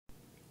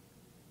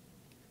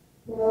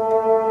Shadows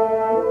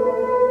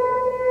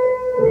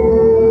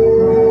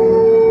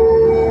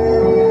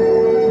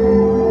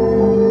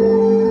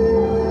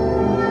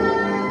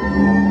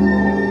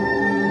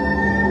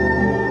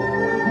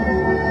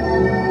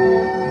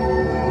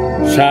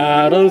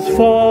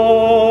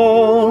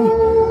fall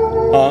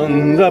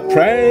on the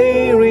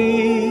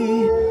prairie.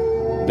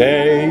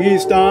 Day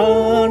is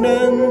done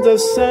and the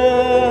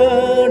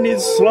sun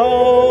is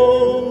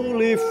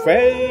slowly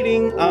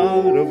fading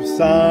out of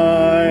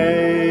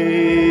sight.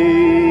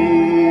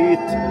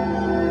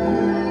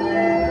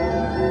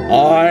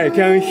 I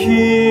can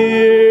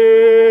hear,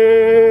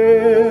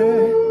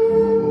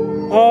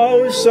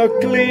 oh so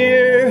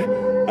clear,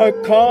 a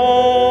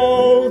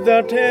call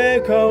that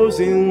echoes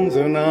in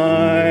the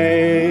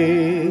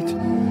night.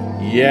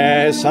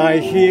 Yes, I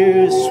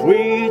hear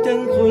sweet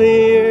and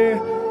clear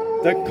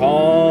the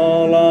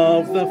call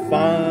of the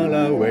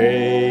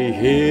faraway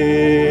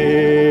hills.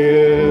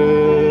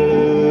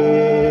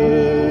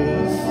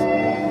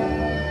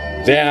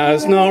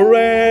 There's no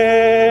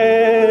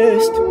rest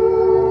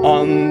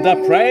on the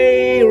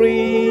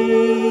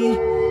prairie.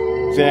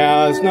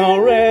 There's no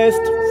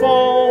rest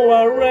for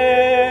a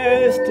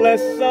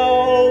restless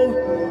soul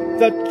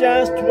that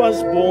just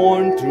was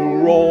born to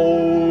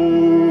roam.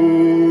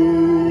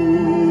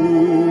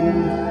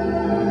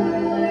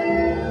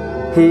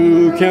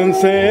 Who can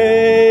say?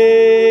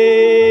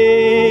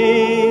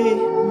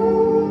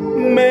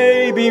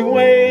 Maybe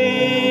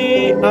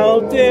way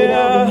out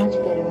there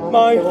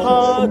my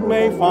heart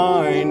may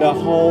find a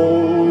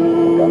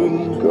home.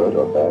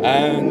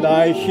 And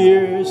I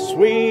hear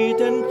sweet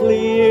and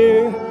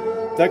clear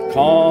the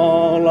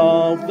call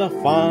of the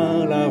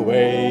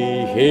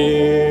faraway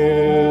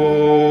hills.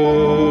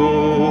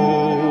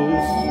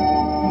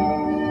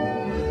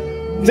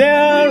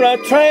 There are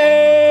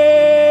trails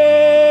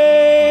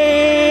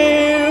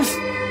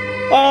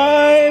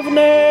I've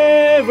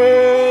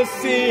never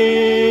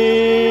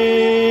seen,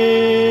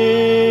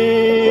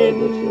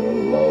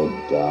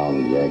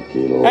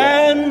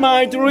 and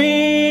my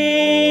dreams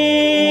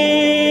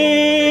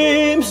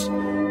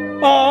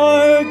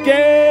are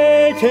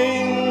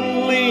getting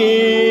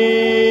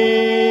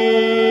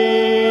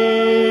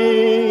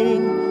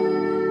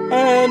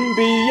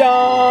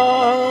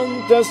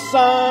beyond the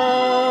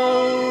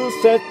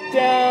sunset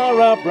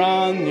there are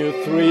brand new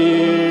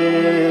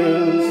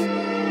thrills,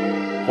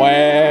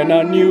 when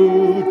a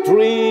new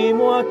dream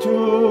or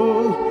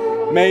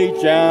two may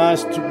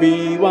just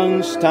be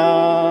one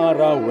star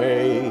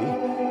away.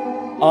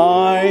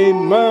 I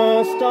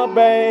must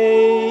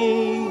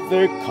obey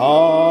the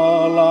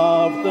call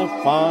of the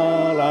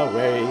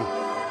faraway.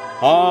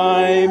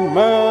 I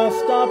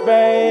must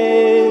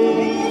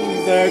obey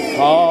the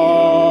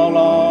call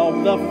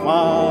of the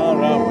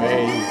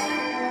faraway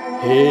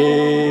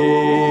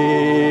hills.